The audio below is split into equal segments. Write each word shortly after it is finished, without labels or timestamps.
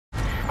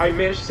I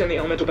managed to send the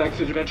elemental back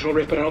through the dimensional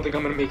rift, but I don't think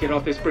I'm gonna make it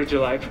off this bridge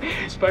alive.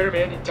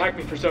 Spider-Man attacked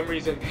me for some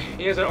reason.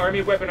 He has an army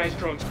of weaponized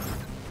drones.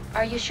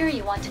 Are you sure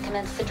you want to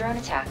commence the drone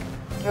attack?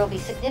 There will be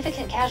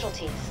significant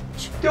casualties.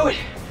 Do it!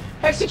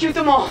 Execute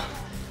them all!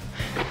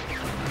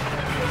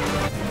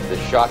 The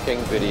shocking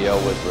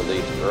video was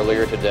released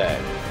earlier today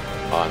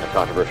on the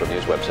controversial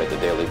news website,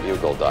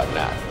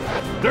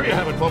 thedailybugle.net. There you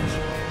have it, folks.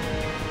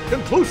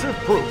 Conclusive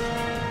proof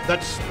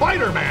that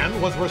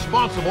Spider-Man was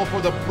responsible for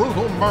the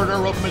brutal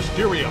murder of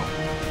Mysterio,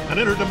 an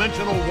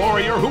interdimensional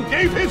warrior who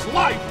gave his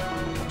life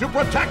to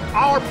protect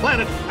our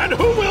planet and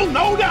who will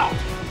no doubt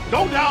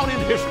go down in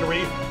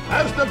history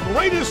as the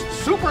greatest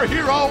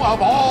superhero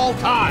of all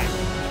time.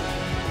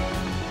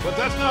 But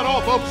that's not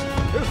all, folks.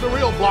 Here's the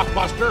real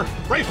blockbuster.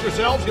 Brace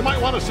yourselves, you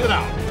might want to sit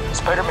down.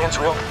 Spider-Man's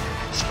real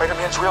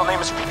name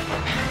is...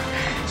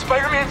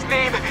 Spider-Man's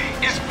name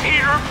is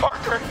Peter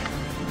Parker!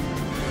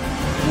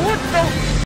 What the...